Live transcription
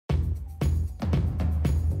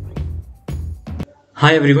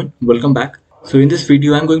Hi everyone, welcome back. So in this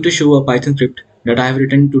video I'm going to show a Python script that I have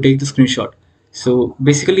written to take the screenshot. So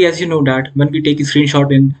basically, as you know, that when we take a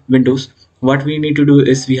screenshot in Windows, what we need to do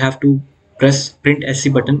is we have to press print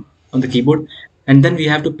sc button on the keyboard, and then we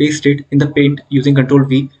have to paste it in the paint using Ctrl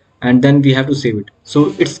V, and then we have to save it.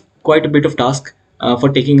 So it's quite a bit of task for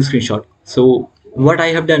taking a screenshot. So what I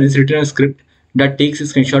have done is written a script that takes a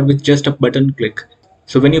screenshot with just a button click.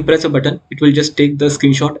 So when you press a button, it will just take the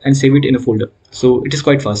screenshot and save it in a folder. So it is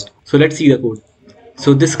quite fast. So let's see the code.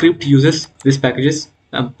 So this script uses these packages: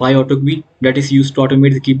 pyautogui, that is used to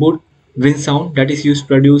automate the keyboard; winsound, that is used to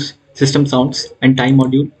produce system sounds and time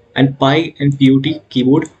module; and py and put,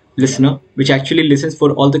 keyboard listener, which actually listens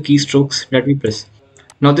for all the keystrokes that we press.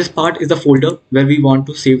 Now this part is the folder where we want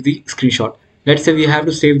to save the screenshot. Let's say we have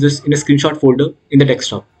to save this in a screenshot folder in the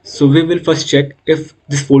desktop. So we will first check if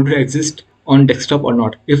this folder exists on desktop or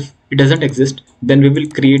not. If it doesn't exist, then we will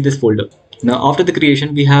create this folder. Now after the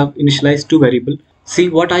creation, we have initialized two variables. See,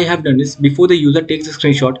 what I have done is, before the user takes a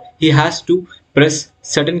screenshot, he has to press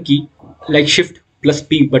certain key like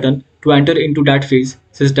shift+p button to enter into that phase,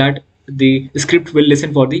 such that the script will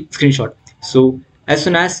listen for the screenshot. So as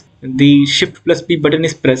soon as the shift+p button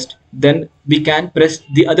is pressed, then we can press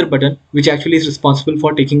the other button which actually is responsible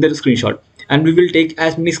for taking the screenshot, and we will take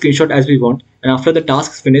as many screenshots as we want. And after the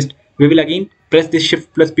task is finished, we will again press this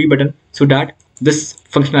shift+p button so that this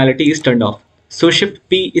functionality is turned off. So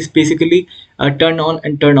shift+p is basically a turn on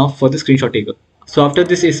and turn off for the screenshot taker. So after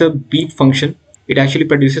this is a beep function. It actually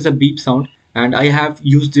produces a beep sound, and I have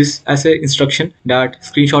used this as an instruction that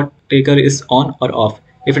screenshot taker is on or off.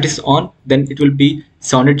 If it is on, then it will be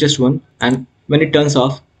sounded just one, and when it turns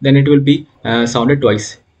off, then it will be sounded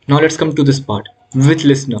twice. Now let's come to this part with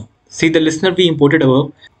listener. See, the listener we imported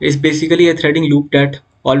above is basically a threading loop that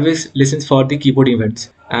always listens for the keyboard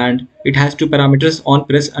events, and it has two parameters: on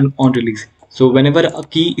press and on release. So whenever a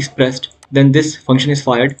key is pressed, then this function is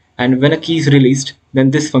fired, and when a key is released,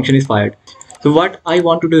 then this function is fired. So what I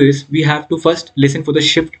want to do is, we have to first listen for the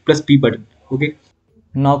shift+p button. Okay.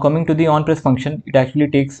 Now coming to the onPress function, it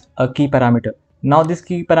actually takes a key parameter. Now this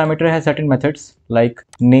key parameter has certain methods like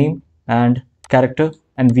name and character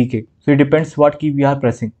and vk. So it depends what key we are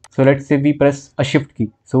pressing. So let's say we press a shift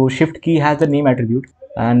key. So shift key has the name attribute,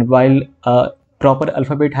 and while a proper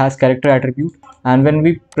alphabet has character attribute. And when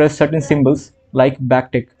we press certain symbols like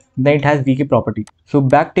backtick, then it has vk property. So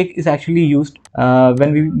backtick is actually used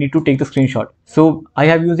when we need to take the screenshot. So I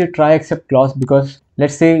have used a try except clause because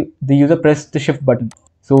let's say the user pressed the shift button.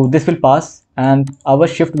 So this will pass and our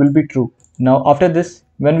shift will be true. Now after this,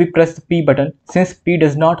 when we press the p button, since p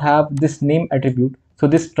does not have this name attribute, so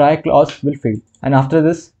this try clause will fail. And after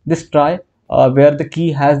this try where the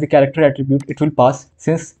key has the character attribute, it will pass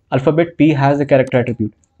since alphabet p has the character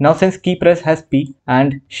attribute. Now since key press has p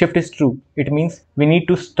and shift is true, it means we need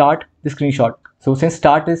to start the screenshot. So since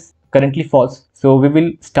start is currently false, so we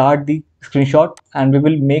will start the screenshot and we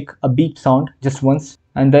will make a beep sound just once,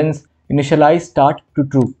 and then initialize start to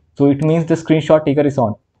true. So it means the screenshot taker is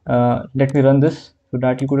on. Let me run this so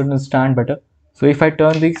that you could understand better. So if I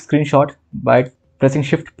turn the screenshot by pressing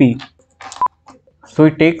shift p, so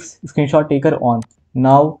it takes screenshot taker on.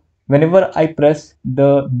 Now whenever I press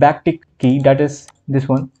the backtick key, that is this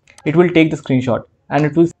one, it will take the screenshot and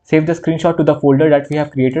it will save the screenshot to the folder that we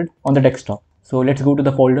have created on the desktop. So let's go to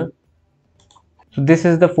the folder. So this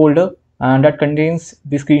is the folder, and that contains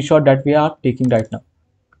the screenshot that we are taking right now.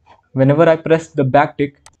 Whenever I press the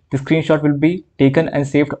backtick, the screenshot will be taken and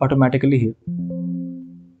saved automatically here.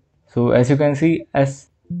 So as you can see, as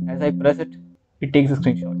I press it, it takes the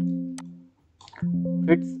screenshot.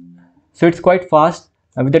 So it's quite fast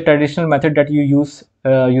with the traditional method that you use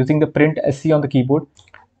using the print sc on the keyboard.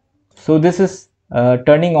 So this is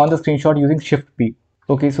turning on the screenshot using shift+p.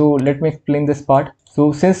 Okay, so let me explain this part.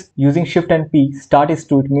 So since using shift and p, start is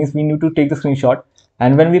true, it means we need to take the screenshot.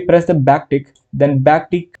 And when we press the backtick, then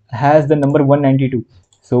backtick has the number 192.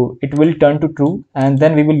 So it will turn to true, and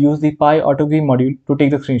then we will use the pyautogui module to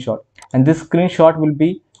take the screenshot. And this screenshot will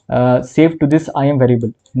be saved to this im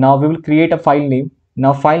variable. Now we will create a file name.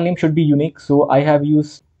 Now file name should be unique, so I have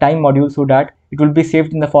used time module so that it will be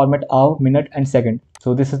saved in the format hour, minute and second.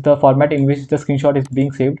 So this is the format in which the screenshot is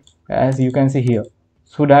being saved, as you can see here,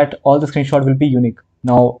 so that all the screenshot will be unique.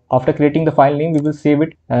 Now after creating the file name, we will save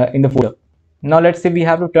it in the folder. Now let's say we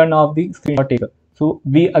have to turn off the screenshot taker. So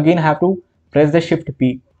we again have to press the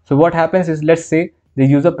shift+p. So what happens is, let's say the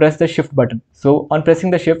user press the shift button. So on pressing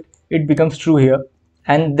the shift, it becomes true here,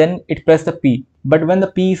 and then it press the p. But when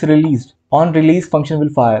the p is released, on release function will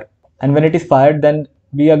fire, and when it is fired, then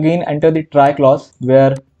we again enter the try clause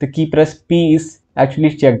where the key press p is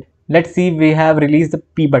actually checked. Let's see, we have released the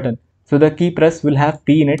p button. So the key press will have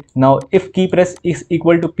P in it. Now if key press is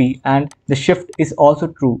equal to P and the shift is also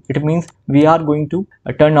true, it means we are going to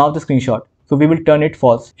turn off the screenshot. So we will turn it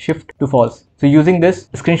false, shift to false. So using this,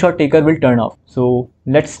 the screenshot taker will turn off. So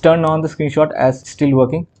let's turn on the screenshot as still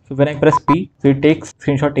working. So when I press P, so it takes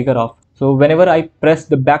screenshot taker off. So whenever I press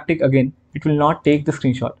the backtick again, it will not take the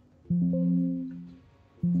screenshot.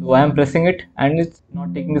 So I am pressing it and it's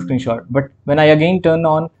not taking the screenshot. But when I again turn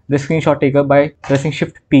on the screenshot taker by pressing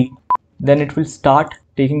shift P, then it will start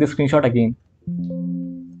taking the screenshot again.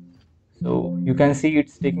 So you can see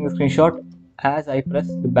it's taking the screenshot as I press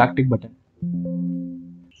the backtick button.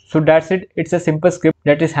 So that's it. It's a simple script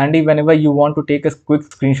that is handy whenever you want to take a quick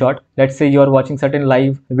screenshot. Let's say you're watching certain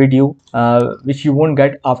live video which you won't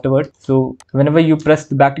get afterward. So whenever you press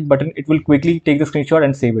the backtick button, it will quickly take the screenshot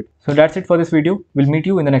and save it. So that's it for this video. We'll meet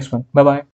you in the next one. Bye bye.